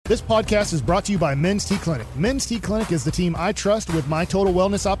This podcast is brought to you by Men's T Clinic. Men's T Clinic is the team I trust with my total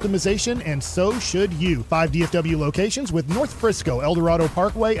wellness optimization, and so should you. 5 DFW locations with North Frisco, El Dorado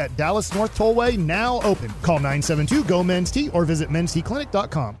Parkway at Dallas North Tollway now open. Call 972-GO-MEN'S-T or visit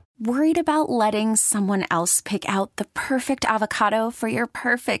mensteclinic.com. Worried about letting someone else pick out the perfect avocado for your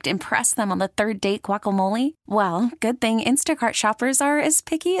perfect impress them on the third date guacamole? Well, good thing Instacart shoppers are as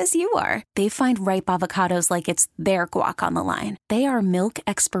picky as you are. They find ripe avocados like it's their guac on the line. They are milk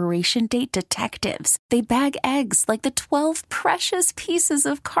expiration date detectives. They bag eggs like the 12 precious pieces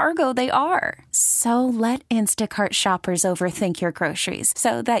of cargo they are. So let Instacart shoppers overthink your groceries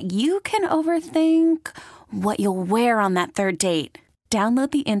so that you can overthink what you'll wear on that third date.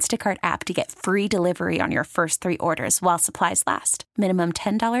 Download the Instacart app to get free delivery on your first 3 orders while supplies last. Minimum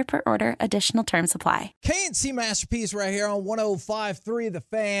 $10 per order. Additional terms apply. K&C Masterpiece right here on 105.3 The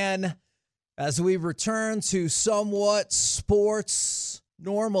Fan as we return to somewhat sports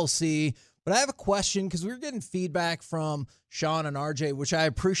normalcy. But I have a question because we were getting feedback from Sean and RJ, which I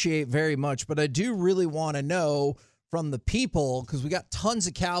appreciate very much. But I do really want to know from the people because we got tons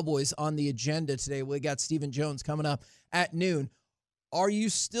of Cowboys on the agenda today. We got Stephen Jones coming up at noon. Are you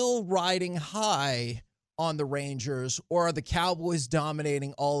still riding high on the Rangers, or are the Cowboys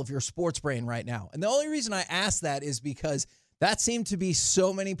dominating all of your sports brain right now? And the only reason I ask that is because that seemed to be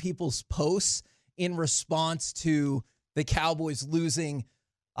so many people's posts in response to the Cowboys losing,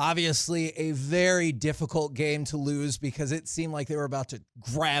 obviously a very difficult game to lose because it seemed like they were about to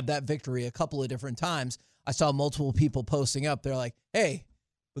grab that victory a couple of different times. I saw multiple people posting up. They're like, hey,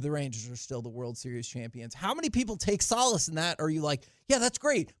 but the Rangers are still the World Series champions. How many people take solace in that? Or are you like, yeah, that's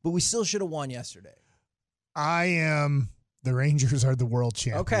great, but we still should have won yesterday? The Rangers are the world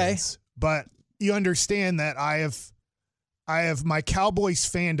champions. Okay. But you understand that I have my Cowboys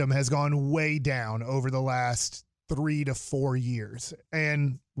fandom has gone way down over the last 3 to 4 years.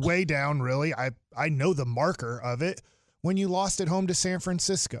 And way down, really. I know the marker of it. When you lost at home to San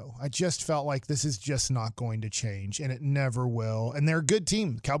Francisco, I just felt like this is just not going to change, and it never will. And they're a good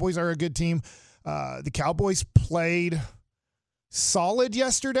team. The Cowboys are a good team. The Cowboys played solid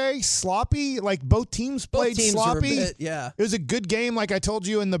yesterday, sloppy. Like both teams played sloppy. Yeah. It was a good game. Like I told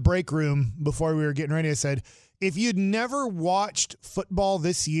you in the break room before we were getting ready, I said, if you'd never watched football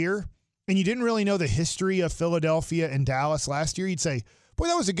this year and you didn't really know the history of Philadelphia and Dallas last year, you'd say, boy,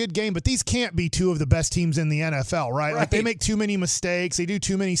 that was a good game, but these can't be two of the best teams in the NFL, right? Like they make too many mistakes. They do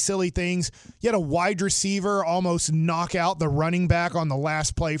too many silly things. You had a wide receiver almost knock out the running back on the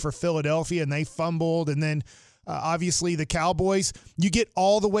last play for Philadelphia, and they fumbled. And then obviously the Cowboys, you get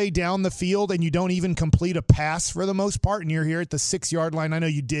all the way down the field and you don't even complete a pass for the most part, and you're here at the 6-yard line. I know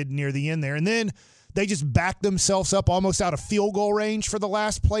you did near the end there. And then they just backed themselves up almost out of field goal range for the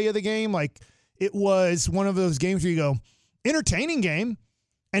last play of the game. Like it was one of those games where you go, entertaining game.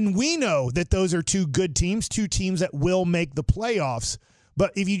 And we know that those are two good teams, two teams that will make the playoffs.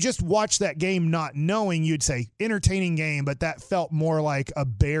 But if you just watch that game not knowing, you'd say entertaining game, but that felt more like a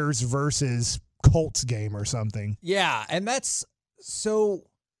Bears versus Colts game or something. Yeah, and that's so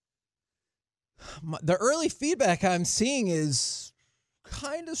the early feedback I'm seeing is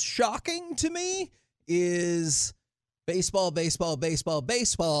kind of shocking to me is baseball, baseball, baseball,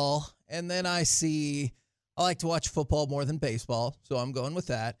 baseball. And then I like to watch football more than baseball, so I'm going with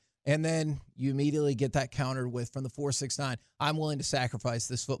that. And then you immediately get that countered with from the 469. I'm willing to sacrifice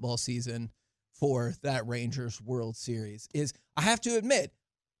this football season for that Rangers World Series. I have to admit,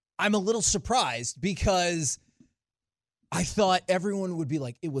 I'm a little surprised because I thought everyone would be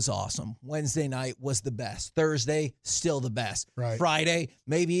like, it was awesome. Wednesday night was the best. Thursday, still the best. Right. Friday,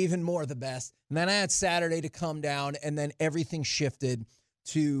 maybe even more the best. And then I had Saturday to come down, and then everything shifted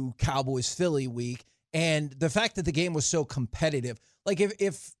to Cowboys-Philly week. And the fact that the game was so competitive, like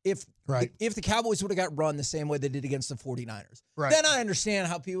if the Cowboys would have got run the same way they did against the 49ers, then I understand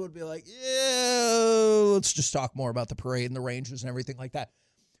how people would be like, yeah, let's just talk more about the parade and the Rangers and everything like that.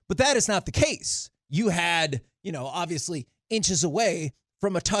 But that is not the case. You had, obviously inches away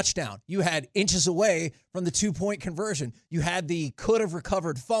from a touchdown. You had inches away from the 2-point conversion. You had the could have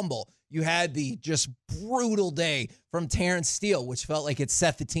recovered fumble. You had the just brutal day from Terrence Steele, which felt like it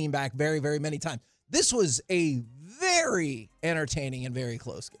set the team back very, very many times. This was a very entertaining and very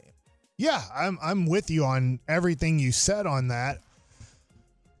close game. Yeah, I'm with you on everything you said on that.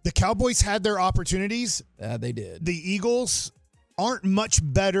 The Cowboys had their opportunities. They did. The Eagles aren't much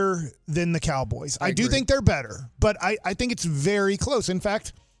better than the Cowboys. I do think they're better, but I think it's very close. In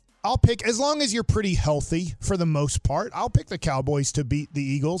fact, I'll pick, as long as you're pretty healthy for the most part, I'll pick the Cowboys to beat the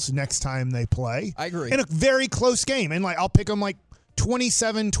Eagles next time they play. I agree. In a very close game. And I'll pick them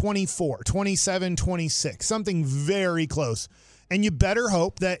 27-24, 27-26, something very close. And you better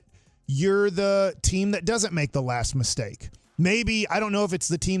hope that you're the team that doesn't make the last mistake. Maybe, I don't know if it's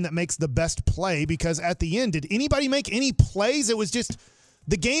the team that makes the best play, because at the end, did anybody make any plays? It was just,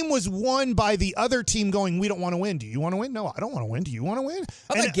 the game was won by the other team going, we don't want to win. Do you want to win? No, I don't want to win. Do you want to win?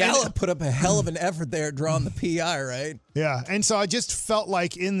 I think Gallup put up a hell of an effort there drawing the PI, right? Yeah, and so I just felt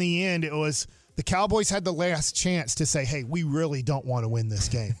like in the end, it was the Cowboys had the last chance to say, hey, we really don't want to win this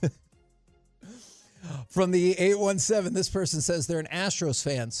game. From the 817, this person says they're an Astros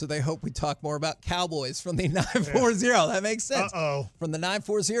fan, so they hope we talk more about Cowboys. From the 940, that makes sense. From the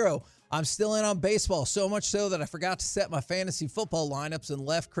 940, I'm still in on baseball, so much so that I forgot to set my fantasy football lineups and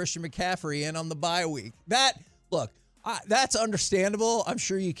left Christian McCaffrey in on the bye week. That's understandable. I'm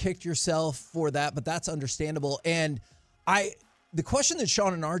sure you kicked yourself for that, but that's understandable. And the question that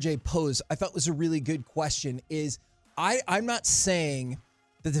Sean and RJ posed, I thought was a really good question, is I'm not saying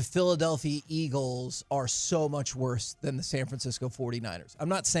that the Philadelphia Eagles are so much worse than the San Francisco 49ers. I'm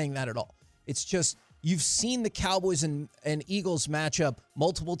not saying that at all. It's just you've seen the Cowboys and Eagles matchup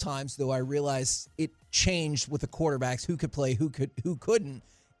multiple times, though I realize it changed with the quarterbacks, who could play, who couldn't,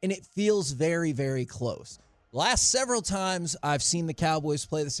 and it feels very, very close. Last several times I've seen the Cowboys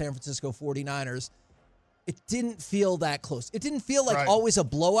play the San Francisco 49ers, it didn't feel that close. It didn't feel like always a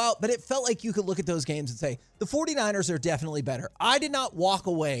blowout, but it felt like you could look at those games and say, the 49ers are definitely better. I did not walk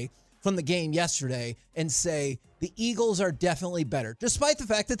away from the game yesterday and say, the Eagles are definitely better, despite the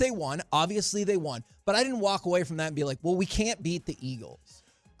fact that they won. Obviously, they won. But I didn't walk away from that and be like, well, we can't beat the Eagles.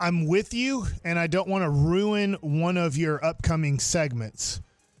 I'm with you, and I don't want to ruin one of your upcoming segments.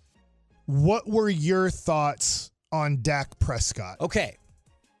 What were your thoughts on Dak Prescott? Okay.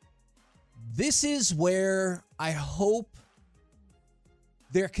 This is where I hope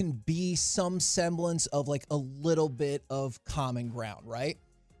there can be some semblance of like a little bit of common ground, right?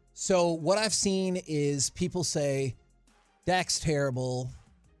 So what I've seen is people say Dak's terrible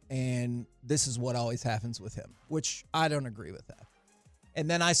and this is what always happens with him, which I don't agree with that. And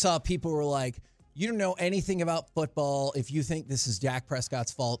then I saw people were like, you don't know anything about football if you think this is Dak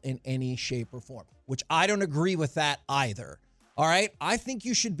Prescott's fault in any shape or form, which I don't agree with that either. All right? I think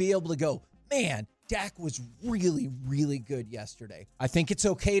you should be able to go, man, Dak was really, really good yesterday. I think it's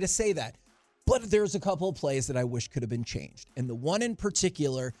okay to say that. But there's a couple of plays that I wish could have been changed. And the one in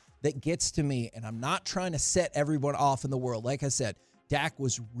particular that gets to me, and I'm not trying to set everyone off in the world. Like I said, Dak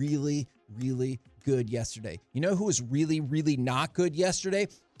was really, really good yesterday. You know who was really, really not good yesterday?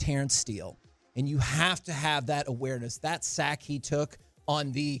 Terrence Steele. And you have to have that awareness. That sack he took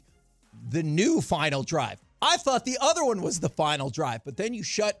on the new final drive. I thought the other one was the final drive, but then you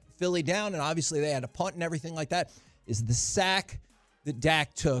shut Philly down, and obviously they had a punt and everything like that. Is the sack that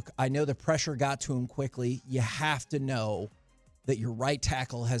Dak took. I know the pressure got to him quickly. You have to know that your right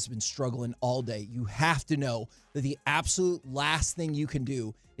tackle has been struggling all day. You have to know that the absolute last thing you can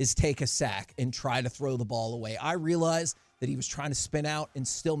do is take a sack and try to throw the ball away. I realize that he was trying to spin out and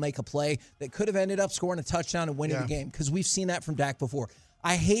still make a play that could have ended up scoring a touchdown and winning the game, because we've seen that from Dak before.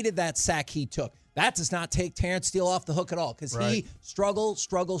 I hated that sack he took. That does not take Terrence Steele off the hook at all, because he struggled.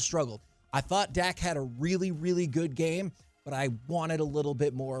 I thought Dak had a really, really good game, but I wanted a little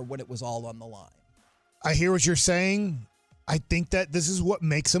bit more when it was all on the line. I hear what you're saying. I think that this is what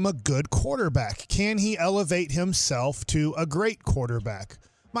makes him a good quarterback. Can he elevate himself to a great quarterback?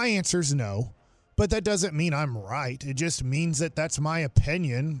 My answer is no, but that doesn't mean I'm right. It just means that that's my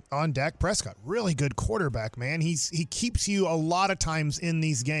opinion on Dak Prescott. Really good quarterback, man. He keeps you a lot of times in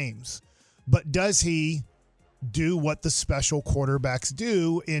these games, but does he do what the special quarterbacks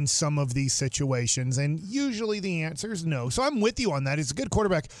do in some of these situations? And usually the answer is no. So I'm with you on that. He's a good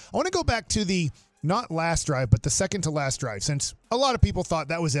quarterback. I want to go back to the not last drive, but the second to last drive, since a lot of people thought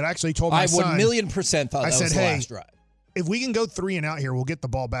that was it. I actually told my son. I 1,000,000% thought that was the last drive. If we can go 3 and out here, we'll get the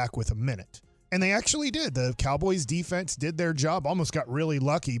ball back with a minute. And they actually did. The Cowboys defense did their job, almost got really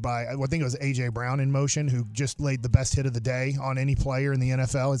lucky by, I think it was A.J. Brown in motion, who just laid the best hit of the day on any player in the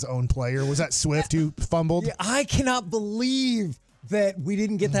NFL, his own player. Was that Swift who fumbled? Yeah, I cannot believe that we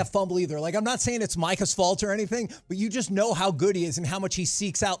didn't get that fumble either. Like, I'm not saying it's Micah's fault or anything, but you just know how good he is and how much he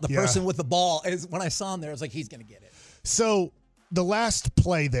seeks out the person with the ball. When I saw him there, I was like, he's going to get it. So the last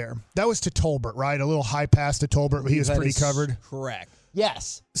play there, that was to Tolbert, right? A little high pass to Tolbert, but he was pretty covered. Correct.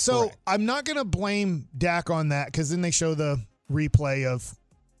 Yes. So correct. I'm not going to blame Dak on that, because then they show the replay of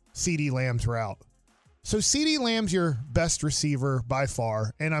CeeDee Lamb's route. So CeeDee Lamb's your best receiver by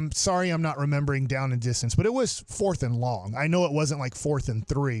far, and I'm sorry I'm not remembering down and distance, but it was 4th and long. I know it wasn't like 4th and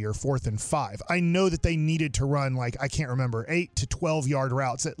 3 or 4th and 5. I know that they needed to run, like, I can't remember, 8 to 12-yard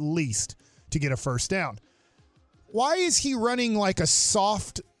routes at least to get a first down. Why is he running like a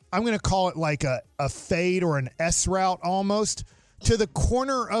soft, I'm going to call it like a fade or an S route almost, to the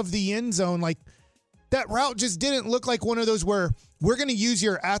corner of the end zone. Like, that route just didn't look like one of those where we're going to use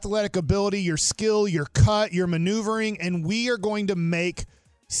your athletic ability, your skill, your cut, your maneuvering, and we are going to make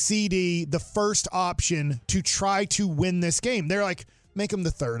CD the first option to try to win this game. They're like, make him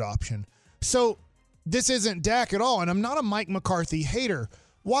the third option. So this isn't Dak at all, and I'm not a Mike McCarthy hater.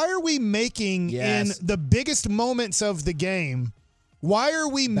 Why are we making in the biggest moments of the game, why are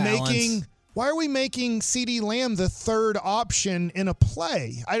we making CeeDee Lamb the third option in a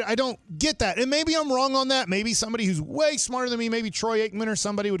play? I don't get that. And maybe I'm wrong on that. Maybe somebody who's way smarter than me, maybe Troy Aikman or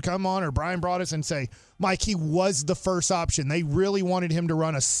somebody would come on, or Brian Broaddus and say, Mike, he was the first option. They really wanted him to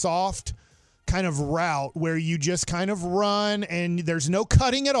run a soft kind of route where you just kind of run and there's no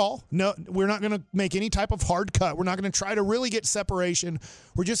cutting at all. No, we're not going to make any type of hard cut. We're not going to try to really get separation.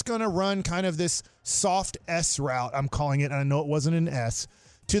 We're just going to run kind of this soft S route, I'm calling it. And I know it wasn't an S,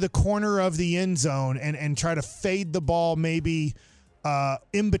 to the corner of the end zone and try to fade the ball maybe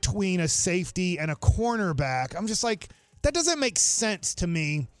in between a safety and a cornerback. I'm just like, that doesn't make sense to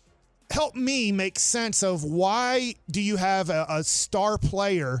me. Help me make sense of why do you have a star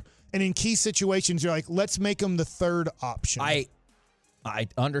player and in key situations you're like, let's make him the third option. I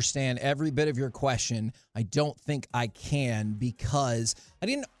understand every bit of your question. I don't think I can because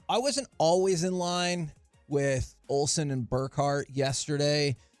I wasn't always in line with Olsen and Burkhart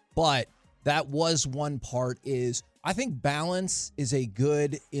yesterday, but that was one part. Is I think balance is a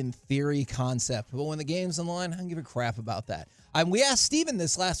good, in theory, concept, but when the game's on the line, I don't give a crap about that. We asked Steven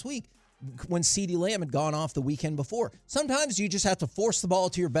this last week when CeeDee Lamb had gone off the weekend before. Sometimes you just have to force the ball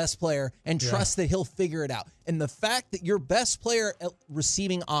to your best player and trust that he'll figure it out. And the fact that your best player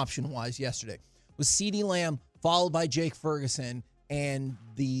receiving option-wise yesterday was CeeDee Lamb, followed by Jake Ferguson, and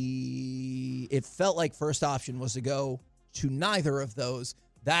it felt like first option was to go to neither of those.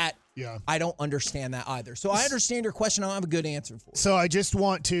 I don't understand that either. So I understand your question. I don't have a good answer for it. So I just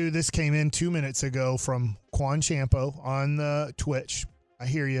want to, this came in 2 minutes ago from Quan Champo on the Twitch. I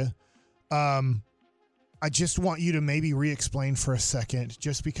hear you. I just want you to maybe re-explain for a second,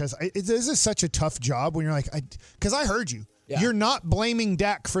 just because this is such a tough job when you're like, because I heard you. Yeah. You're not blaming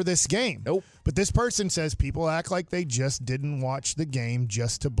Dak for this game. Nope. But this person says people act like they just didn't watch the game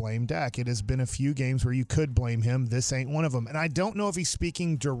just to blame Dak. It has been a few games where you could blame him. This ain't one of them. And I don't know if he's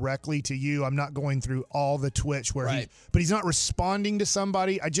speaking directly to you. I'm not going through all the Twitch but he's not responding to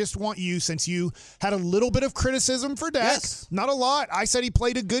somebody. I just want you, since you had a little bit of criticism for Dak, not a lot. I said he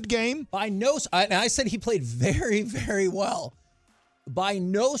played a good game. I said he played very, very well. By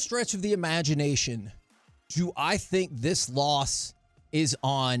no stretch of the imagination do I think this loss is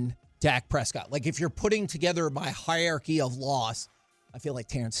on Dak Prescott. Like, if you're putting together my hierarchy of loss, I feel like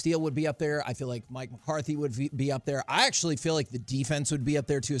Terrence Steele would be up there. I feel like Mike McCarthy would be up there. I actually feel like the defense would be up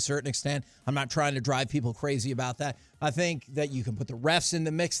there to a certain extent. I'm not trying to drive people crazy about that. I think that you can put the refs in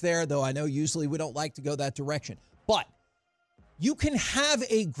the mix there, though I know usually we don't like to go that direction. But you can have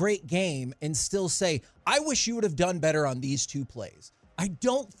a great game and still say, I wish you would have done better on these two plays. I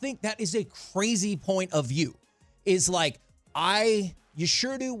don't think that is a crazy point of view. Is like, you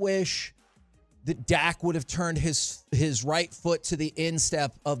sure do wish that Dak would have turned his right foot to the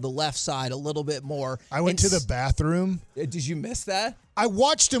instep of the left side a little bit more. I went to the bathroom. Did you miss that? I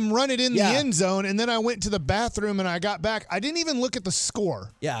watched him run it in the end zone, and then I went to the bathroom and I got back. I didn't even look at the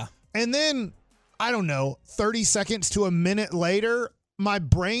score. Yeah. And then, I don't know, 30 seconds to a minute later, my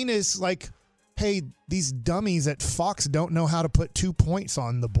brain is like, hey, these dummies at Fox don't know how to put 2 points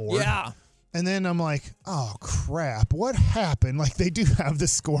on the board. Yeah. And then I'm like, oh, crap, what happened? Like, they do have the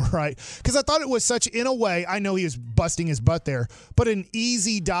score right. Because I thought it was such, in a way, I know he was busting his butt there, but an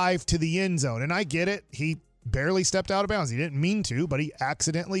easy dive to the end zone. And I get it. He barely stepped out of bounds. He didn't mean to, but he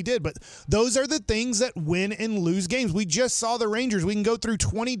accidentally did. But those are the things that win and lose games. We just saw the Rangers. We can go through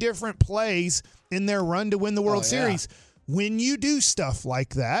 20 different plays in their run to win the World Series. When you do stuff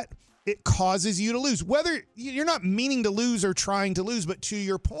like that, it causes you to lose. Whether you're not meaning to lose or trying to lose, but to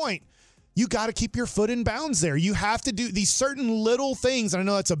your point, you got to keep your foot in bounds there. You have to do these certain little things. And I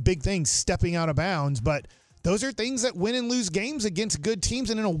know that's a big thing, stepping out of bounds, but those are things that win and lose games against good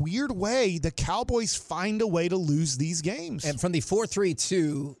teams. And in a weird way, the Cowboys find a way to lose these games. And from the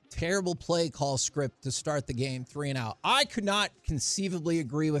 4-3-2, terrible play call script to start the game, 3-and-out. I could not conceivably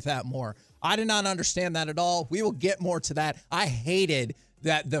agree with that more. I did not understand that at all. We will get more to that. I hated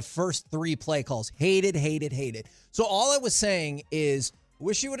that the first 3 play calls. Hated. So all I was saying is,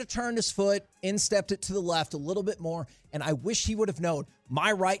 wish he would have turned his foot, instepped it to the left a little bit more, and I wish he would have known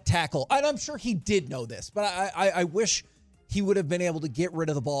my right tackle. And I'm sure he did know this, but I wish he would have been able to get rid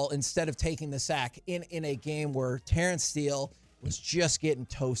of the ball instead of taking the sack in a game where Terrence Steele was just getting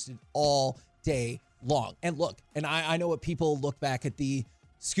toasted all day long. And look, and I know what people look back at the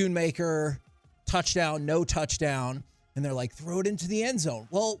Schoonmaker touchdown, no touchdown, and they're like, throw it into the end zone.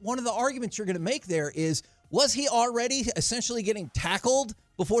 Well, one of the arguments you're going to make there is, was he already essentially getting tackled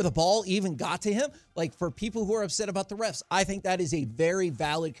before the ball even got to him? Like, for people who are upset about the refs, I think that is a very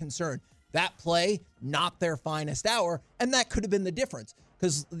valid concern. That play, not their finest hour, and that could have been the difference.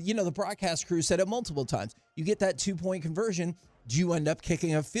 Because, the broadcast crew said it multiple times. You get that 2-point conversion, do you end up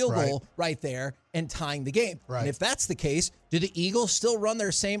kicking a field goal right there and tying the game? Right. And if that's the case, do the Eagles still run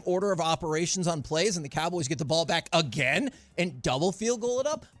their same order of operations on plays and the Cowboys get the ball back again and double field goal it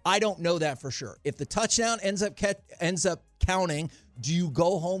up? I don't know that for sure. If the touchdown ends up counting, do you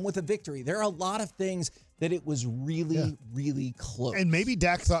go home with a victory? There are a lot of things that it was really, really close. And maybe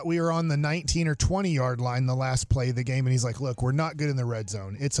Dak thought we were on the 19 or 20-yard line the last play of the game, and he's like, look, we're not good in the red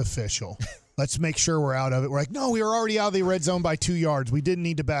zone. It's official. Let's make sure we're out of it. We're like, no, we were already out of the red zone by 2 yards. We didn't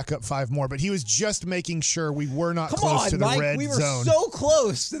need to back up 5 more. But he was just making sure we were not close to the Mike, red zone. We were so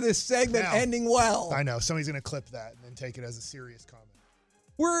close to this segment ending well. I know. Somebody's going to clip that and then take it as a serious comment.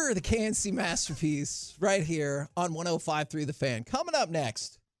 We're the K&C Masterpiece right here on 105.3 The Fan. Coming up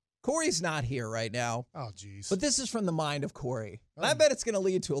next, Corey's not here right now. Oh, geez. But this is from the mind of Corey. And I bet it's going to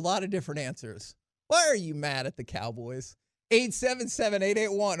lead to a lot of different answers. Why are you mad at the Cowboys?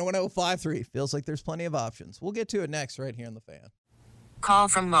 877-881-1053. Feels like there's plenty of options. We'll get to it next right here on The Fan. Call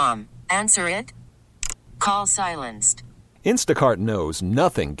from mom. Answer it. Call silenced. Instacart knows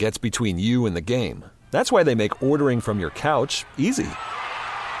nothing gets between you and the game. That's why they make ordering from your couch easy.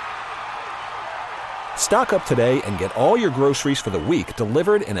 Stock up today and get all your groceries for the week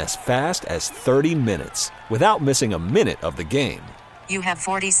delivered in as fast as 30 minutes without missing a minute of the game. You have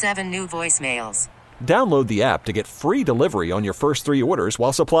 47 new voicemails. Download the app to get free delivery on your first 3 orders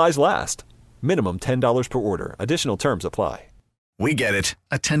while supplies last. Minimum $10 per order. Additional terms apply. We get it.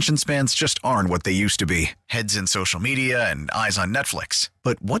 Attention spans just aren't what they used to be. Heads in social media and eyes on Netflix.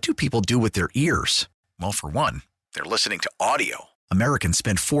 But what do people do with their ears? Well, for one, they're listening to audio. Americans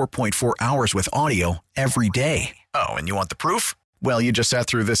spend 4.4 hours with audio every day. Oh, and you want the proof? Well, you just sat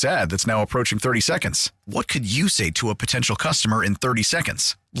through this ad that's now approaching 30 seconds. What could you say to a potential customer in 30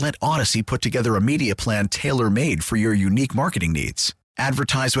 seconds? Let Odyssey put together a media plan tailor-made for your unique marketing needs.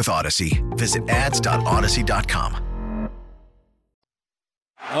 Advertise with Odyssey. Visit ads.odyssey.com.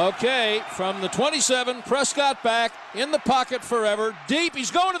 Okay, from the 27, Prescott back, in the pocket forever, deep,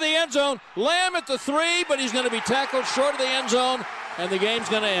 he's going to the end zone, Lamb at the 3, but he's going to be tackled short of the end zone, and the game's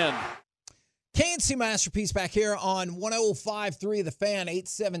going to end. K&C Masterpiece back here on 105.3 The Fan,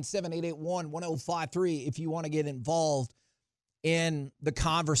 877-881-1053 if you want to get involved in the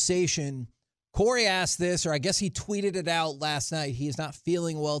conversation. Corey asked this, or I guess he tweeted it out last night. He is not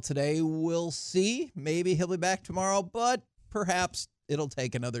feeling well today. We'll see. Maybe he'll be back tomorrow, but perhaps it'll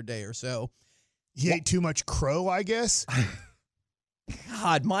take another day or so. He ate too much crow, I guess.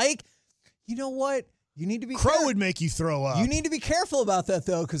 God, Mike, you know what? You need to be Crow would make you throw up. You need to be careful about that,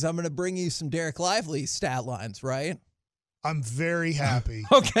 though, because I'm going to bring you some Derek Lively stat lines, right? I'm very happy.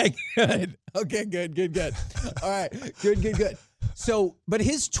 Okay, good. Okay, good. All right, good. So, but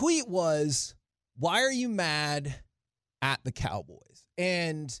his tweet was, why are you mad at the Cowboys?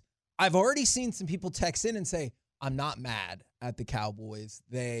 And I've already seen some people text in and say, I'm not mad at the Cowboys.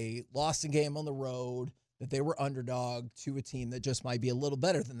 They lost a game on the road, that they were underdog to a team that just might be a little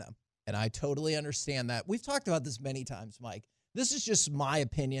better than them. And I totally understand that. We've talked about this many times, Mike. This is just my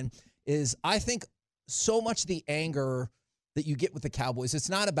opinion, is I think so much the anger that you get with the Cowboys, it's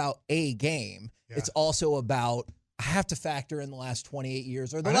not about a game. Yeah. It's also about, I have to factor in the last 28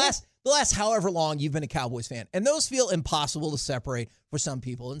 years or the last however long you've been a Cowboys fan. And those feel impossible to separate for some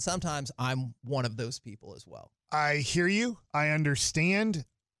people. And sometimes I'm one of those people as well. I hear you. I understand.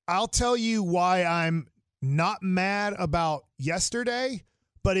 I'll tell you why I'm not mad about yesterday,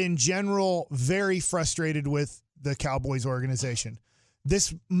 but in general, very frustrated with the Cowboys organization.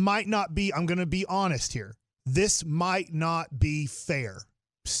 This might not be, I'm going to be honest here, this might not be fair.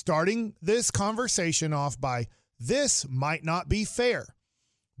 Starting this conversation off by, this might not be fair.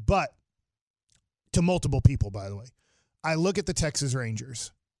 But to multiple people, by the way, I look at the Texas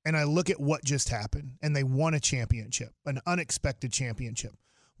Rangers and I look at what just happened, and they won a championship, an unexpected championship.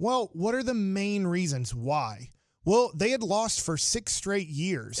 Well, what are the main reasons why? Well, they had lost for 6 straight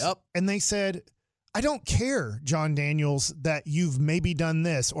years. Yep. And they said, I don't care, John Daniels, that you've maybe done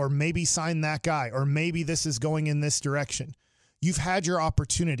this or maybe signed that guy or maybe this is going in this direction. You've had your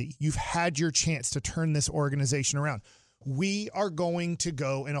opportunity. You've had your chance to turn this organization around. We are going to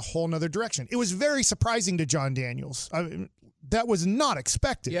go in a whole nother direction. It was very surprising to John Daniels. That was not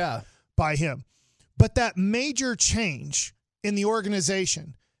expected by him. But that major change in the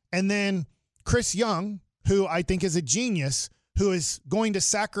organization, and then Chris Young, who I think is a genius, who is going to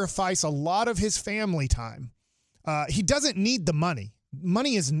sacrifice a lot of his family time. He doesn't need the money.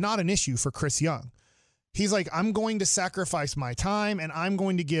 Money is not an issue for Chris Young. He's like, I'm going to sacrifice my time and I'm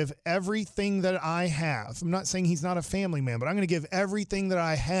going to give everything that I have. I'm not saying he's not a family man, but I'm going to give everything that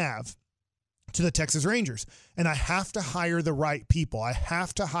I have to the Texas Rangers. And I have to hire the right people. I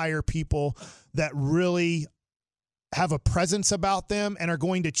have to hire people that really have a presence about them and are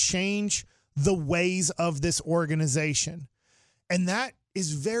going to change the ways of this organization. And that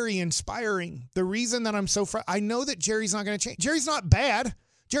is very inspiring. The reason that I'm so I know that Jerry's not going to change. Jerry's not bad.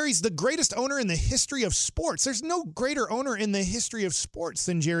 Jerry's the greatest owner in the history of sports. There's no greater owner in the history of sports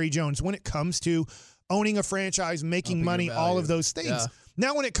than Jerry Jones when it comes to owning a franchise, making money, all of those things. Yeah.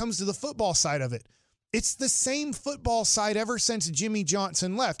 Now, when it comes to the football side of it, it's the same football side ever since Jimmy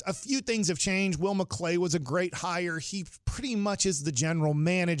Johnson left. A few things have changed. Will McClay was a great hire. He pretty much is the general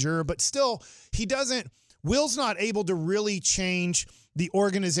manager, but still, Will's not able to really change the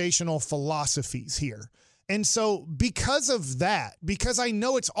organizational philosophies here. And so because of that, because I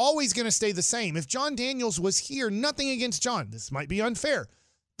know it's always going to stay the same, if John Daniels was here, nothing against John, this might be unfair,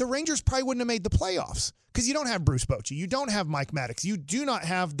 the Rangers probably wouldn't have made the playoffs because you don't have Bruce Bochy. You don't have Mike Maddox. You do not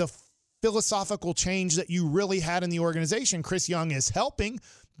have the philosophical change that you really had in the organization. Chris Young is helping,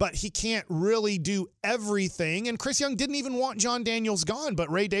 but he can't really do everything. And Chris Young didn't even want John Daniels gone, but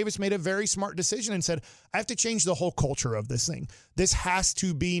Ray Davis made a very smart decision and said, I have to change the whole culture of this thing. This has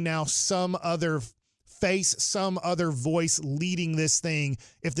to be now some other face, some other voice leading this thing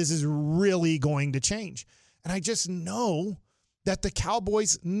if this is really going to change. And I just know that the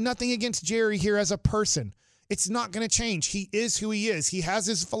Cowboys, nothing against Jerry here as a person, it's not going to change. He is who he is. He has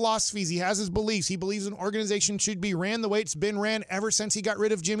his philosophies. He has his beliefs. He believes an organization should be ran the way it's been ran ever since he got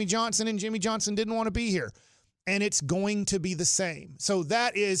rid of Jimmy Johnson, and Jimmy Johnson didn't want to be here. And it's going to be the same. So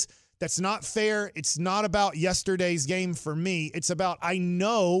that's not fair. It's not about yesterday's game for me. It's about, I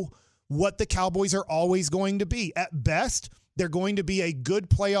know what the Cowboys are always going to be. At best, they're going to be a good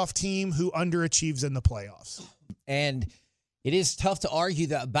playoff team who underachieves in the playoffs. And it is tough to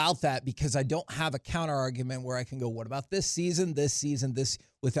argue about that because I don't have a counter argument where I can go, what about this season,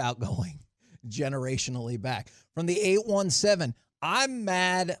 without going generationally back. From the 817, I'm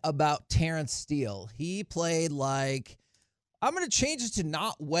mad about Terrence Steele. He played like, I'm going to change it to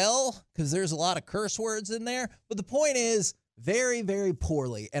not well because there's a lot of curse words in there. But the point is, very, very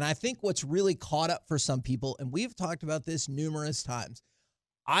poorly. And I think what's really caught up for some people, and we've talked about this numerous times,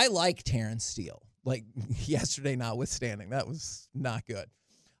 I like Terrence Steele. Like yesterday notwithstanding, that was not good.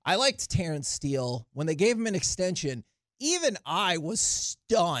 I liked Terrence Steele. When they gave him an extension, even I was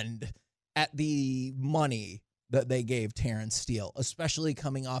stunned at the money that they gave Terrence Steele, especially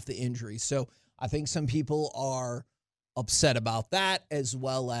coming off the injury. So I think some people are upset about that, as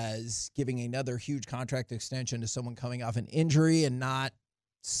well as giving another huge contract extension to someone coming off an injury and not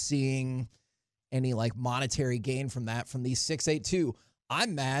seeing any like monetary gain from that from these 6'8"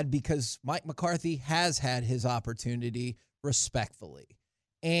 I'm mad because Mike McCarthy has had his opportunity respectfully.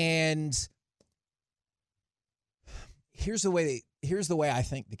 And here's the way I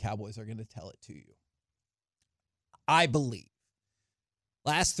think the Cowboys are going to tell it to you. I believe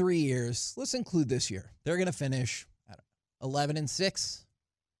last 3 years, let's include this year, they're going to finish 11-6,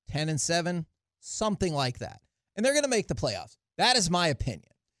 10-7, something like that. And they're going to make the playoffs. That is my opinion.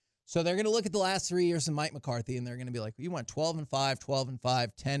 So they're going to look at the last 3 years of Mike McCarthy, and they're going to be like, you went 12-5, 12-5,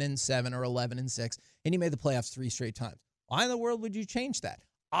 10-7, or 11-6, and you made the playoffs 3 straight times. Why in the world would you change that?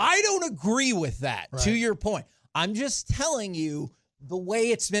 I don't agree with that, right. To your point. I'm just telling you the way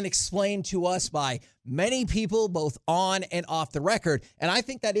it's been explained to us by many people, both on and off the record, and I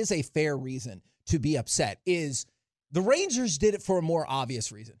think that is a fair reason to be upset, is the Rangers did it for a more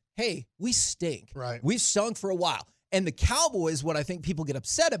obvious reason. Hey, we stink. Right. We've stunk for a while. And the Cowboys, what I think people get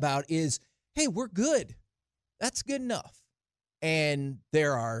upset about is, hey, we're good. That's good enough. And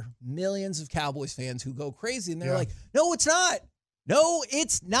there are millions of Cowboys fans who go crazy, and they're like, no, it's not. No,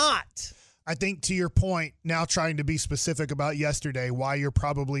 it's not. I think to your point, now trying to be specific about yesterday, why you're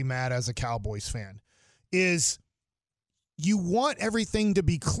probably mad as a Cowboys fan, is you want everything to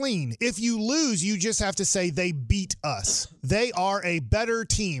be clean. If you lose, you just have to say they beat us. They are a better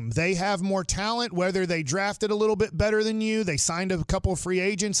team. They have more talent, whether they drafted a little bit better than you, they signed a couple of free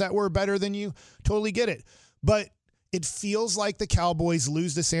agents that were better than you. Totally get it. But it feels like the Cowboys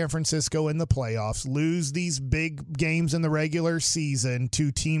lose to San Francisco in the playoffs, lose these big games in the regular season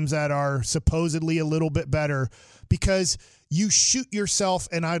to teams that are supposedly a little bit better because you shoot yourself,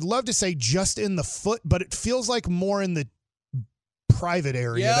 and I'd love to say just in the foot, but it feels like more in the private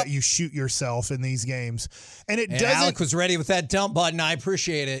area that you shoot yourself in these games. And Alec was ready with that dump button. I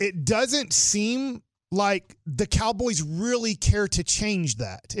appreciate it. It doesn't seem like the Cowboys really care to change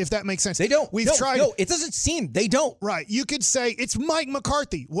that, if that makes sense. They don't. We've tried. No, it doesn't seem. They don't. Right. You could say it's Mike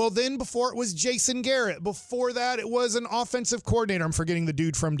McCarthy. Well, then before it was Jason Garrett. Before that, it was an offensive coordinator. I'm forgetting the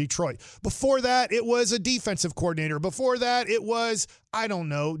dude from Detroit. Before that, it was a defensive coordinator. Before that, it was, I don't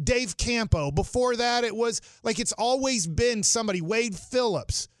know, Dave Campo. Before that, it was like it's always been somebody, Wade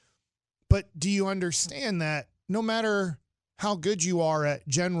Phillips. But do you understand that no matter how good you are at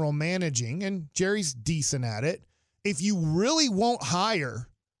general managing, and Jerry's decent at it, if you really won't hire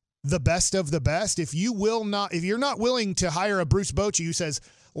the best of the best, if you're not willing to hire a Bruce Bochy who says,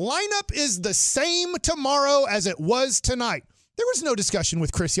 lineup is the same tomorrow as it was tonight. There was no discussion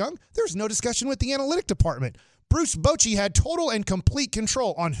with Chris Young. There was no discussion with the analytic department. Bruce Bochy had total and complete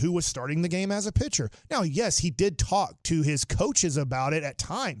control on who was starting the game as a pitcher. Now, yes, he did talk to his coaches about it at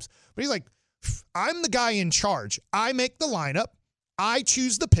times, but he's like, I'm the guy in charge. I make the lineup. I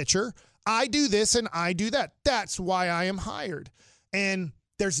choose the pitcher. I do this and I do that. That's why I am hired. And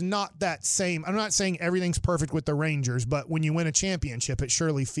there's not that same, I'm not saying everything's perfect with the Rangers, but when you win a championship, it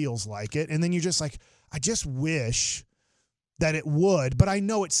surely feels like it. And then you're just like, I just wish that it would, but I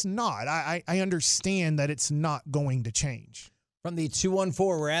know it's not. I understand that it's not going to change. From the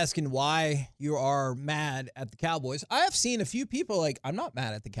 214, we're asking why you are mad at the Cowboys. I have seen a few people like, I'm not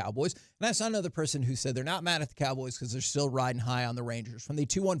mad at the Cowboys. And I saw another person who said they're not mad at the Cowboys because they're still riding high on the Rangers. From the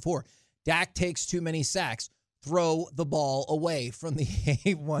 214, Dak takes too many sacks. Throw the ball away. From the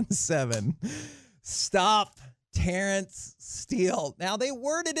 817, stop Terrence Steele. Now, they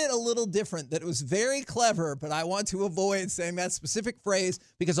worded it a little different, that it was very clever, but I want to avoid saying that specific phrase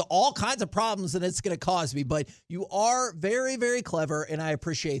because of all kinds of problems that it's going to cause me. But you are very, very clever, and I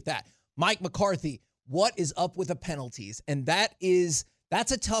appreciate that. Mike McCarthy, what is up with the penalties? And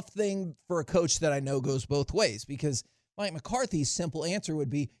that's a tough thing for a coach that I know goes both ways, because Mike McCarthy's simple answer would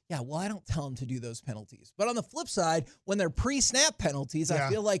be, yeah, well, I don't tell him to do those penalties. But on the flip side, when they're pre-snap penalties, I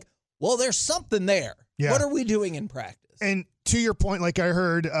feel like, well, there's something there. Yeah. What are we doing in practice? And to your point, like I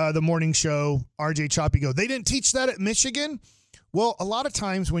heard the morning show, RJ Choppy go, they didn't teach that at Michigan. Well, a lot of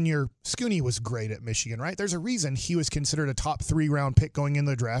times when Scooney was great at Michigan, right? There's a reason he was considered a top 3-round pick going in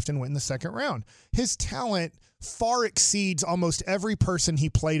the draft and went in the second round. His talent far exceeds almost every person he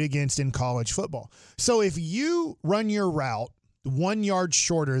played against in college football. So if you run your route 1 yard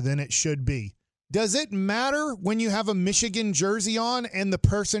shorter than it should be, does it matter when you have a Michigan jersey on and the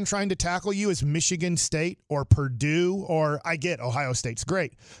person trying to tackle you is Michigan State or Purdue, or I get Ohio State's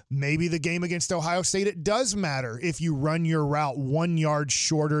great. Maybe the game against Ohio State, it does matter if you run your route 1 yard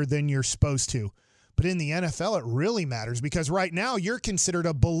shorter than you're supposed to. But in the NFL, it really matters because right now you're considered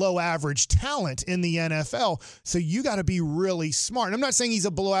a below average talent in the NFL. So you got to be really smart. And I'm not saying he's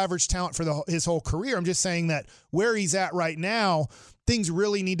a below average talent for his whole career. I'm just saying that where he's at right now, things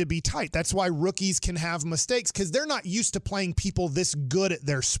really need to be tight. That's why rookies can have mistakes because they're not used to pplaying people this good at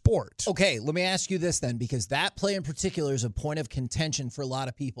their sport. Okay, let me ask you this then, because that play in particular is a point of contention for a lot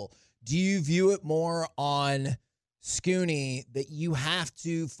of people. Do you view it more on Scooney that you have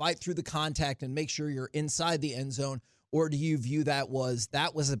to fight through the contact and make sure you're inside the end zone, or do you view that was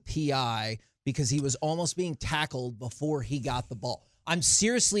a PI because he was almost being tackled before he got the ball? I'm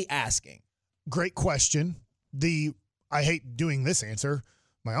seriously asking. Great question. I hate doing this answer.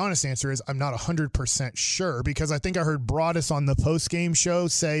 My honest answer is I'm not 100% sure because I think I heard Broadus on the postgame show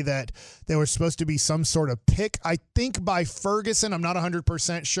say that there was supposed to be some sort of pick, I think by Ferguson. I'm not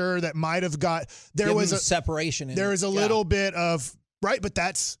 100% sure. That might have there was a separation. There was a little bit of, right, but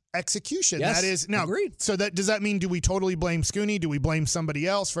that's execution. Yes, that is now. Agreed. So does that mean do we totally blame Scooney? Do we blame somebody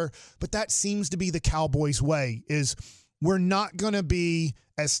else but that seems to be the Cowboys' way is we're not going to be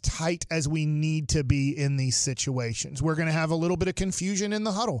as tight as we need to be in these situations. We're going to have a little bit of confusion in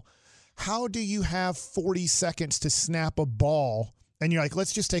the huddle. How do you have 40 seconds to snap a ball and you're like,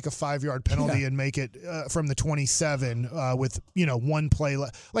 let's just take a 5-yard penalty and make it from the 27 with, one play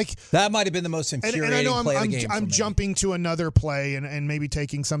like that might have been the most infuriating and I know play of the game. I'm jumping to another play and maybe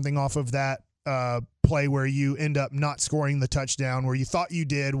taking something off of that play where you end up not scoring the touchdown where you thought you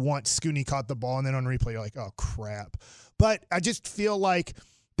did once Scooney caught the ball, and then on replay you're like, oh crap. But I just feel like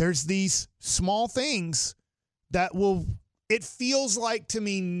there's these small things that it feels like to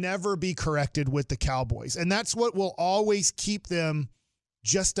me, never be corrected with the Cowboys. And that's what will always keep them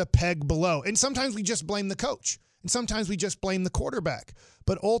just a peg below. And sometimes we just blame the coach. And sometimes we just blame the quarterback.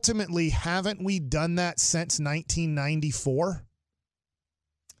 But ultimately, haven't we done that since 1994?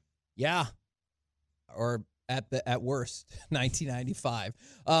 Yeah. Or at worst, 1995.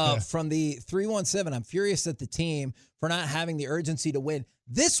 From the 317, I'm furious at the team for not having the urgency to win.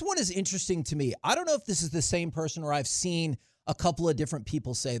 This one is interesting to me. I don't know if this is the same person or I've seen a couple of different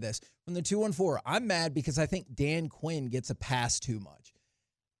people say this. From the 214, I'm mad because I think Dan Quinn gets a pass too much.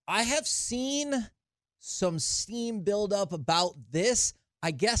 I have seen some steam build up about this.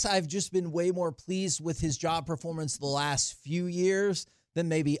 I guess I've just been way more pleased with his job performance the last few years than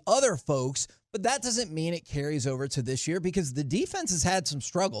maybe other folks, but that doesn't mean it carries over to this year because the defense has had some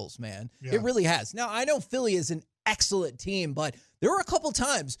struggles, man. Yeah. It really has. Now, I know Philly is an excellent team, but there were a couple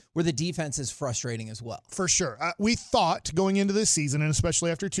times where the defense is frustrating as well. For sure. We thought going into this season, and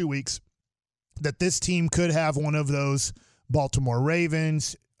especially after 2 weeks, that this team could have one of those Baltimore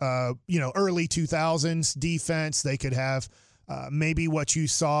Ravens, early 2000s defense. They could have maybe what you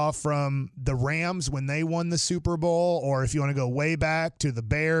saw from the Rams when they won the Super Bowl, or if you want to go way back to the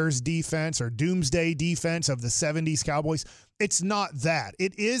Bears defense or doomsday defense of the 70s Cowboys. It's not that.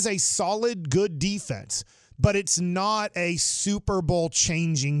 It is a solid, good defense, but it's not a Super Bowl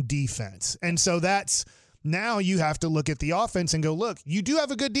changing defense. And so now you have to look at the offense and go, look, you do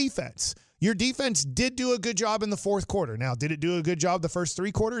have a good defense. Your defense did do a good job in the fourth quarter. Now, did it do a good job the first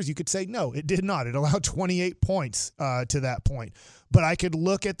three quarters? You could say, no, it did not. It allowed 28 points to that point. But I could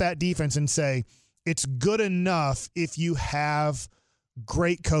look at that defense and say, it's good enough if you have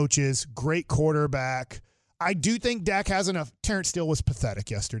great coaches, great quarterback. I do think Dak has enough. Terrence Steele was pathetic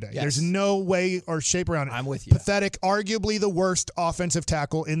yesterday. Yes. There's no way or shape around it. I'm with you. Pathetic, arguably the worst offensive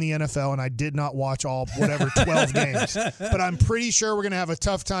tackle in the NFL, and I did not watch all, 12 games. But I'm pretty sure we're going to have a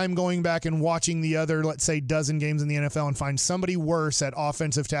tough time going back and watching the other, let's say, dozen games in the NFL and find somebody worse at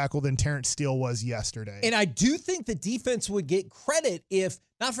offensive tackle than Terrence Steele was yesterday. And I do think the defense would get credit if,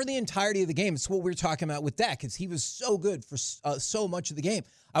 not for the entirety of the game, it's what we're talking about with Dak, because he was so good for so much of the game.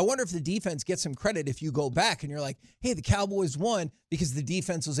 I wonder if the defense gets some credit if you go back and you're like, hey, the Cowboys won because the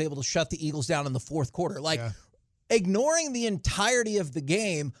defense was able to shut the Eagles down in the fourth quarter. Ignoring the entirety of the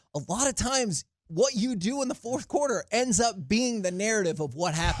game, a lot of times what you do in the fourth quarter ends up being the narrative of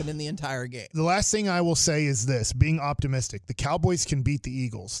what happened in the entire game. The last thing I will say is this, being optimistic. The Cowboys can beat the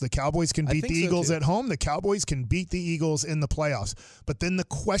Eagles. The Cowboys can beat the Eagles at home. The Cowboys can beat the Eagles in the playoffs. But then the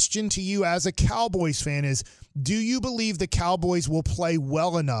question to you as a Cowboys fan is, do you believe the Cowboys will play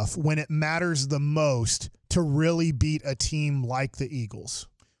well enough when it matters the most to really beat a team like the Eagles?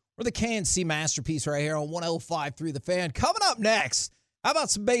 We're the K&C Masterpiece right here on 105.3 The Fan. Coming up next, how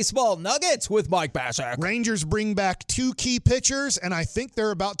about some baseball nuggets with Mike Basak? Rangers bring back 2 key pitchers, and I think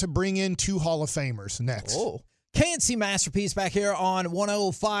they're about to bring in 2 Hall of Famers next. Oh, K&C Masterpiece back here on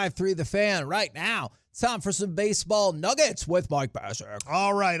 105.3 The Fan. Right now, it's time for some baseball nuggets with Mike Basak.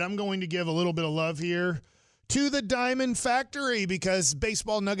 All right, I'm going to give a little bit of love here to the Diamond Factory because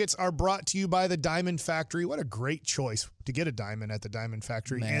baseball nuggets are brought to you by the Diamond Factory. What a great choice to get a diamond at the Diamond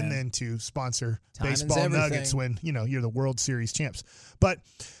Factory and then to sponsor Diamond's baseball everything. nuggets when, you're the World Series champs. But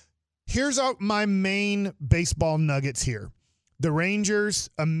here's my main baseball nuggets here. The Rangers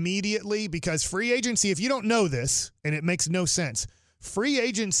immediately, because free agency, if you don't know this, and it makes no sense, free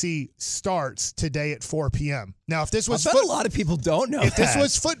agency starts today at 4 p.m. Now, if this was a lot of people don't know if this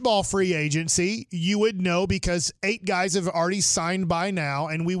was football free agency, you would know because 8 guys have already signed by now,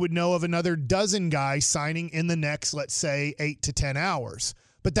 and we would know of another dozen guys signing in the next, let's say, 8 to 10 hours.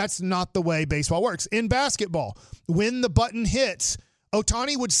 But that's not the way baseball works. In basketball, when the button hits,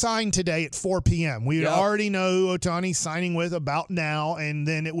 Ohtani would sign today at 4 p.m. We already know who Ohtani's signing with about now, and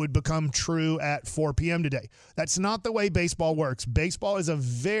then it would become true at 4 p.m. today. That's not the way baseball works. Baseball is a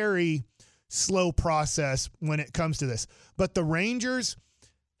very slow process when it comes to this. But the Rangers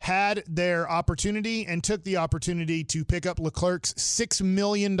had their opportunity and took the opportunity to pick up Leclerc's $6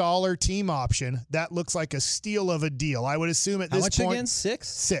 million team option. That looks like a steal of a deal. I would assume at this point. How much again? 6?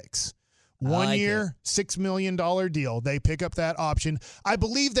 6. 1 year, $6 million deal. They pick up that option. I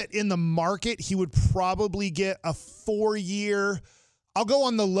believe that in the market, he would probably get a 4-year. I'll go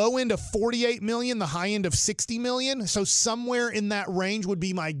on the low end of $48 million, the high end of $60 million. So somewhere in that range would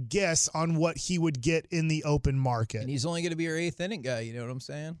be my guess on what he would get in the open market. And he's only going to be your 8th inning guy. You know what I'm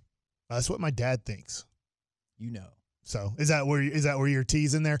saying? That's what my dad thinks. You know. So is that where you're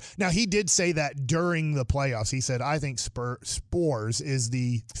teasing there? Now, he did say that during the playoffs. He said, I think Spores is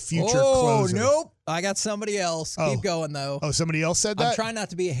the future closer. Oh, nope. I got somebody else. Keep going, though. Oh, somebody else said that? I'm trying not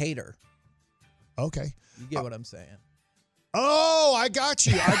to be a hater. Okay. You get what I'm saying. Oh, I got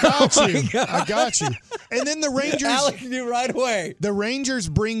you. I got you. And then the Rangers. Alex knew right away. The Rangers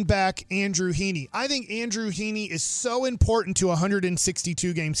bring back Andrew Heaney. I think Andrew Heaney is so important to a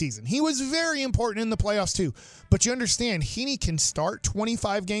 162-game season. He was very important in the playoffs too. But you understand, Heaney can start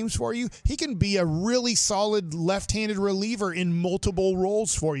 25 games for you. He can be a really solid left-handed reliever in multiple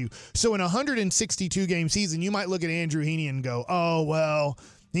roles for you. So in a 162-game season, you might look at Andrew Heaney and go, oh, well,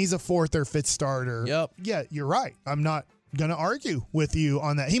 he's a fourth or fifth starter. Yep. Yeah, you're right. I'm not going to argue with you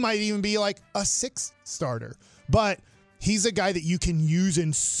on that. He might even be like a sixth starter, but he's a guy that you can use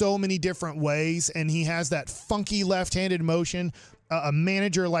in so many different ways, and he has that funky left-handed motion. A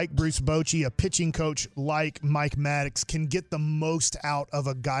manager like Bruce Bochy, a pitching coach like Mike Maddox can get the most out of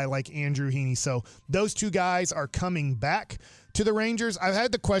a guy like Andrew Heaney. So those two guys are coming back to the Rangers. I've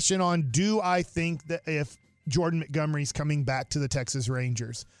had the question on, do I think that if Jordan Montgomery's coming back to the Texas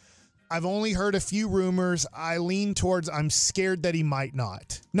Rangers? I've only heard a few rumors. I lean towards I'm scared that he might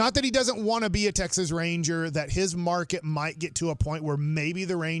not. Not that he doesn't want to be a Texas Ranger, that his market might get to a point where maybe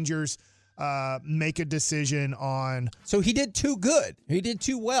the Rangers make a decision on. So he did too good. He did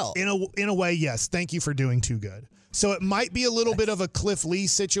too well. In a way, yes. Thank you for doing too good. So it might be a little bit of a Cliff Lee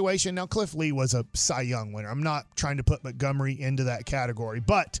situation. Now, Cliff Lee was a Cy Young winner. I'm not trying to put Montgomery into that category.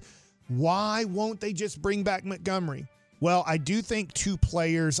 But why won't they just bring back Montgomery? Well, I do think two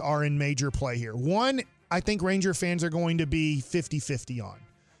players are in major play here. One, I think Ranger fans are going to be 50-50 on,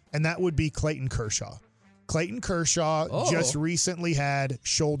 and that would be Clayton Kershaw. Clayton Kershaw just recently had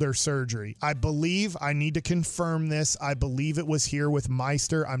shoulder surgery. I believe, I need to confirm this, I believe it was here with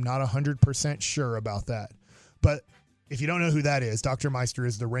Meister. I'm not 100% sure about that. But if you don't know who that is, Dr. Meister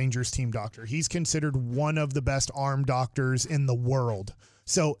is the Rangers team doctor. He's considered one of the best arm doctors in the world.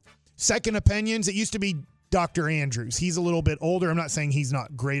 So, second opinions, it used to be Dr. Andrews. He's a little bit older. I'm not saying he's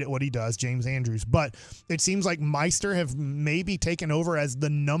not great at what he does, James Andrews, but it seems like Meister have maybe taken over as the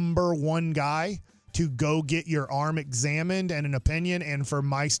number one guy to go get your arm examined and an opinion, and for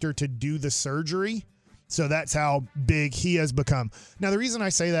Meister to do the surgery. So that's how big he has become. Now, the reason I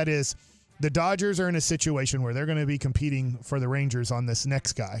say that is the Dodgers are in a situation where they're going to be competing for the Rangers on this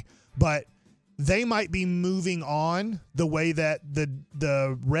next guy, but they might be moving on the way that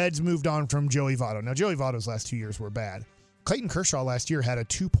the Reds moved on from Joey Votto. Now, Joey Votto's last 2 years were bad. Clayton Kershaw last year had a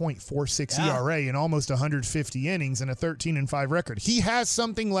 2.46 ERA in almost 150 innings and a 13-5 record. He has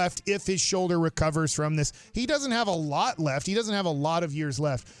something left if his shoulder recovers from this. He doesn't have a lot left. He doesn't have a lot of years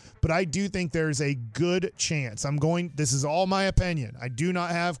left. But I do think there's a good chance. This is all my opinion. I do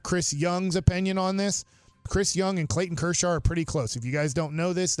not have Chris Young's opinion on this. Chris Young and Clayton Kershaw are pretty close. If you guys don't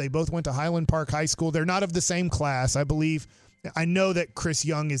know this, they both went to Highland Park High School. They're not of the same class, I believe. I know that Chris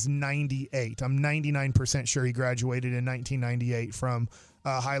Young is 98. I'm 99% sure he graduated in 1998 from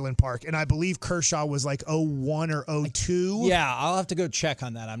Highland Park. And I believe Kershaw was like 01 or 02. Yeah, I'll have to go check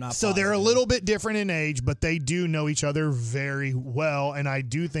on that. I'm not So positive. they're a little bit different in age, but they do know each other very well. And I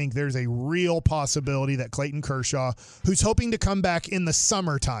do think there's a real possibility that Clayton Kershaw, who's hoping to come back in the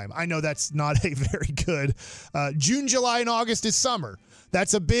summertime. I know that's not a very good. June, July, and August is summer.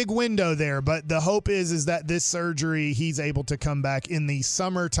 That's a big window there, but the hope is that this surgery, he's able to come back in the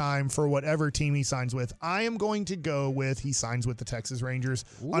summertime for whatever team he signs with. I am going to go with he signs with the Texas Rangers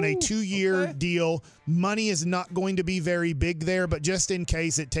on a 2-year deal. Money is not going to be very big there, but just in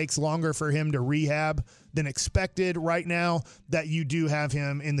case it takes longer for him to rehab than expected right now, that you do have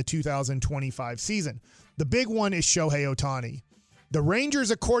him in the 2025 season. The big one is Shohei Ohtani. The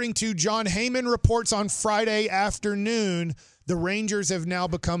Rangers, according to John Heyman reports on Friday afternoon, the Rangers have now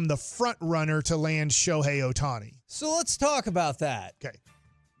become the front runner to land Shohei Ohtani. So let's talk about that. Okay.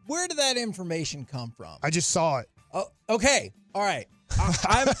 Where did that information come from? I just saw it. Oh, okay. All right.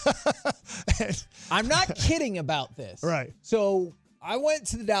 I'm not kidding about this. Right. So I went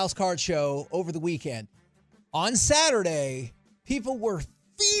to the Dallas Card Show over the weekend. On Saturday, people were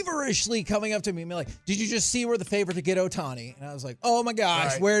feverishly coming up to me and be like, did you just see we're the favorite to get Ohtani? And I was like, oh my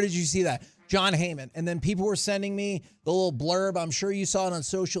gosh, Right. Where did you see that? John Heyman. And then people were sending me the little blurb. I'm sure you saw it on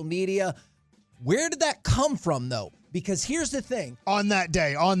social media. Where did that come from, though? Because here's the thing. On that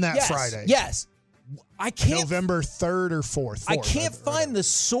day, on that Friday. Yes. I can't. November 3rd or 4th. I can't find the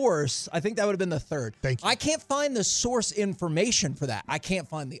source. I think that would have been the 3rd. Thank you. I can't find the source information for that. I can't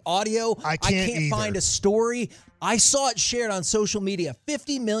find the audio. I can't either. Find a story. I saw it shared on social media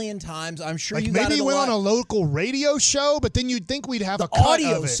 50 million times. I'm sure you got it maybe a went lot. on a local radio show, but then you'd think we'd have The a cut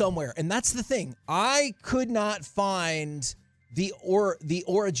audio of it. somewhere. And that's the thing. I could not find the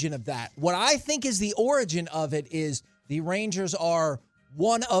origin of that. What I think is the origin of it is the Rangers are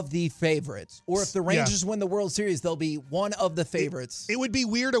one of the favorites. Or if the Rangers win the World Series, they'll be one of the favorites. It would be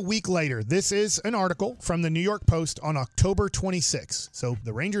weird a week later. This is an article from the New York Post on October 26th. So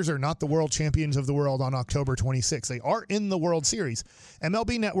the Rangers are not the world champions of the world on October 26th. They are in the World Series.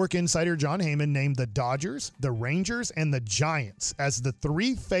 MLB Network insider John Heyman named the Dodgers, the Rangers, and the Giants as the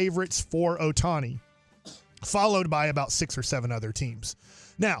 3 favorites for Ohtani, followed by about 6 or 7 other teams.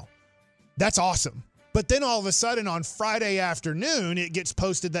 Now, that's awesome. But then all of a sudden on Friday afternoon, it gets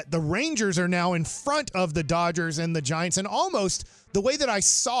posted that the Rangers are now in front of the Dodgers and the Giants. And almost the way that I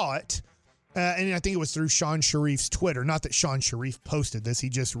saw it, and I think it was through Sean Sharif's Twitter, not that Sean Sharif posted this, he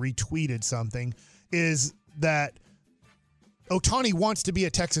just retweeted something, is that Ohtani wants to be a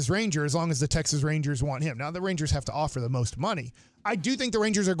Texas Ranger as long as the Texas Rangers want him. Now, the Rangers have to offer the most money. I do think the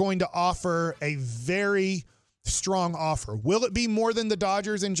Rangers are going to offer a very strong offer. Will it be more than the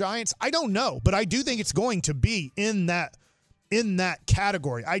Dodgers and Giants? I don't know, but I do think it's going to be in that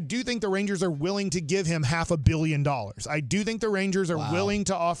category. I do think the Rangers are willing to give him $500 million. I do think the Rangers are willing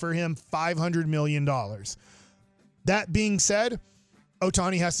to offer him $500 million. That being said,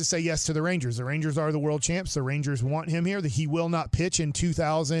 Ohtani has to say yes to the Rangers. The Rangers are the world champs. The Rangers want him here. He will not pitch in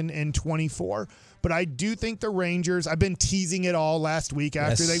 2024. But I do think the Rangers, I've been teasing it all last week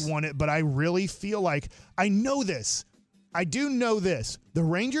after they won it, but I really feel like I know this. I do know this. The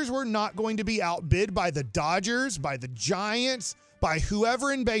Rangers were not going to be outbid by the Dodgers, by the Giants, by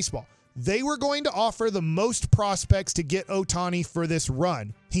whoever in baseball. They were going to offer the most prospects to get Ohtani for this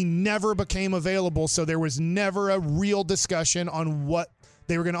run. He never became available, so there was never a real discussion on what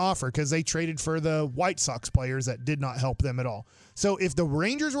they were going to offer because they traded for the White Sox players that did not help them at all. So if the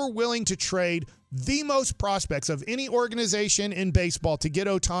Rangers were willing to trade the most prospects of any organization in baseball to get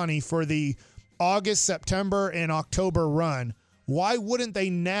Ohtani for the August, September, and October run, why wouldn't they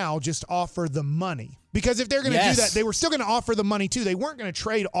now just offer the money? Because if they're going to do that, they were still going to offer the money too. They weren't going to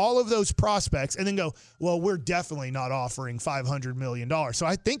trade all of those prospects and then go, well, we're definitely not offering $500 million. So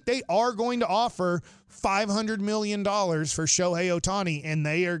I think they are going to offer $500 million for Shohei Ohtani, and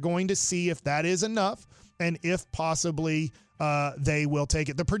they are going to see if that is enough and if possibly they will take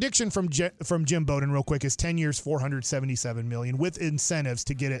it. The prediction from Jim Bowden real quick is 10 years, $477 million with incentives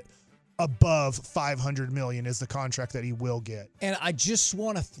to get it above $500 million is the contract that he will get. And I just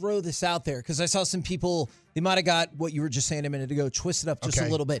want to throw this out there because I saw some people, they might have got what you were just saying a minute ago, twisted up just a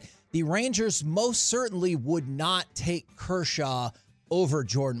little bit. The Rangers most certainly would not take Kershaw over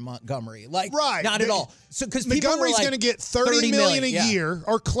Jordan Montgomery. Not at all. So because Montgomery's going to get $30 million a year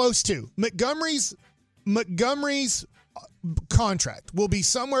or close to. Montgomery's contract will be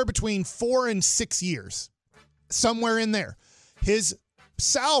somewhere between 4 and 6 years, somewhere in there. His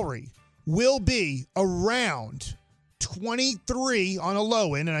salary will be around 23 on a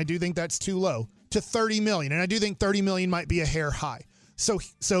low end, and I do think that's too low, to $30 million. And I do think $30 million might be a hair high.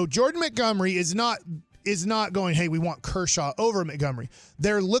 So Jordan Montgomery is not going, hey, we want Kershaw over Montgomery.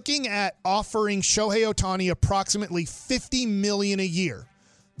 They're looking at offering Shohei Ohtani approximately $50 million a year.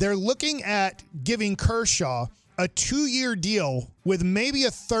 They're looking at giving Kershaw a 2-year deal with maybe a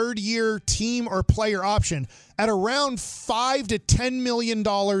 3rd-year team or player option at around $5 to $10 million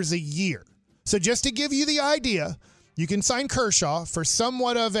a year. So just to give you the idea, you can sign Kershaw for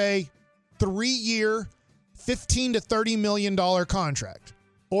somewhat of a 3-year, $15 to $30 million contract.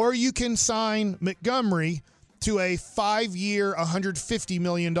 Or you can sign Montgomery to a 5-year, $150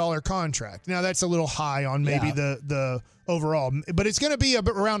 million contract. Now, that's a little high on maybe the overall, but it's going to be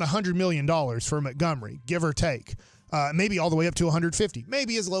around $100 million for Montgomery, give or take. Maybe all the way up to 150,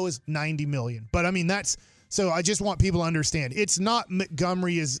 maybe as low as $90 million. But, I mean, so I just want people to understand. It's not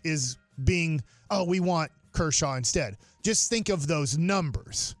Montgomery is being, we want Kershaw instead. Just think of those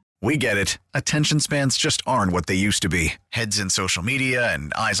numbers. We get it. Attention spans just aren't what they used to be. Heads in social media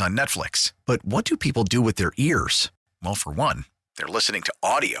and eyes on Netflix. But what do people do with their ears? Well, for one, they're listening to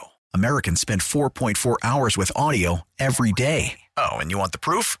audio. Americans spend 4.4 hours with audio every day. Oh, and you want the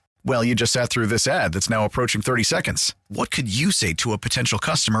proof? Well, you just sat through this ad that's now approaching 30 seconds. What could you say to a potential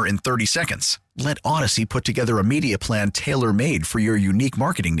customer in 30 seconds? Let Odyssey put together a media plan tailor-made for your unique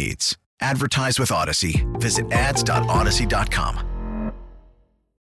marketing needs. Advertise with Odyssey. Visit ads.odyssey.com.